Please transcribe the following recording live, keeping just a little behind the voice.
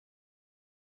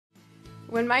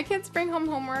When my kids bring home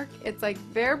homework, it's like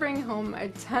they're bringing home a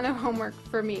ton of homework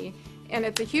for me. And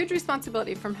it's a huge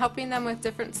responsibility, from helping them with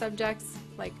different subjects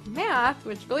like math,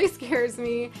 which really scares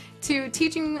me, to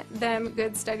teaching them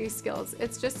good study skills.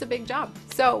 It's just a big job.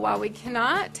 So while we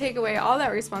cannot take away all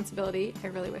that responsibility, I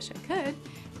really wish I could,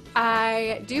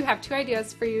 I do have 2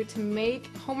 ideas for you to make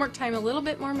homework time a little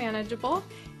bit more manageable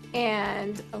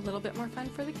and a little bit more fun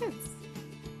for the kids.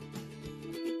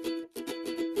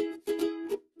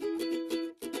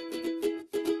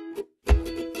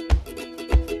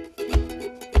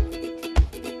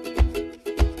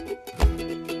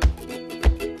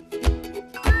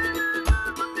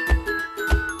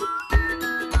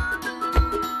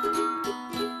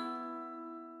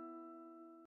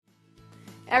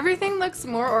 Everything looks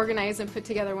more organized and put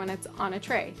together when it's on a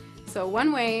tray. So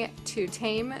one way to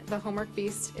tame the homework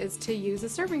beast is to use a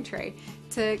serving tray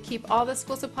to keep all the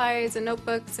school supplies and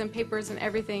notebooks and papers and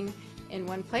everything in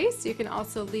one place. You can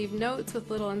also leave notes with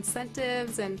little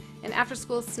incentives and an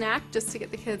after-school snack just to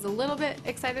get the kids a little bit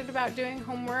excited about doing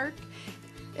homework.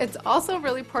 It's also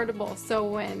really portable, so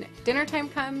when dinner time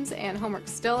comes and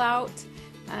homework's still out,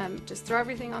 just throw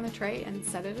everything on the tray and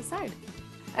set it aside.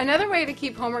 Another way to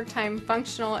keep homework time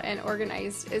functional and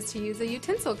organized is to use a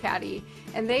utensil caddy,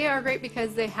 and they are great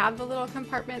because they have the little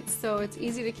compartments, so it's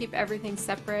easy to keep everything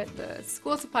separate, the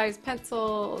school supplies,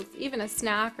 pencils, even a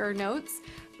snack or notes.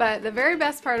 But the very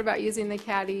best part about using the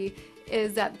caddy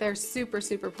is that they're super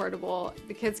portable.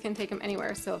 The kids can take them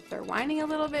anywhere, so if they're whining a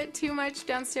little bit too much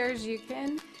downstairs, you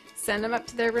can send them up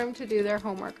to their room to do their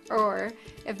homework. Or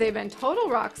if they've been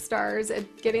total rock stars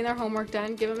at getting their homework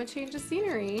done, give them a change of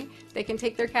scenery. They can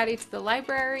take their caddy to the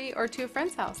library or to a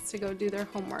friend's house to go do their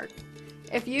homework.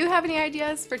 If you have any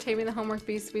ideas for taming the homework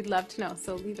beast, we'd love to know,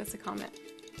 so leave us a comment.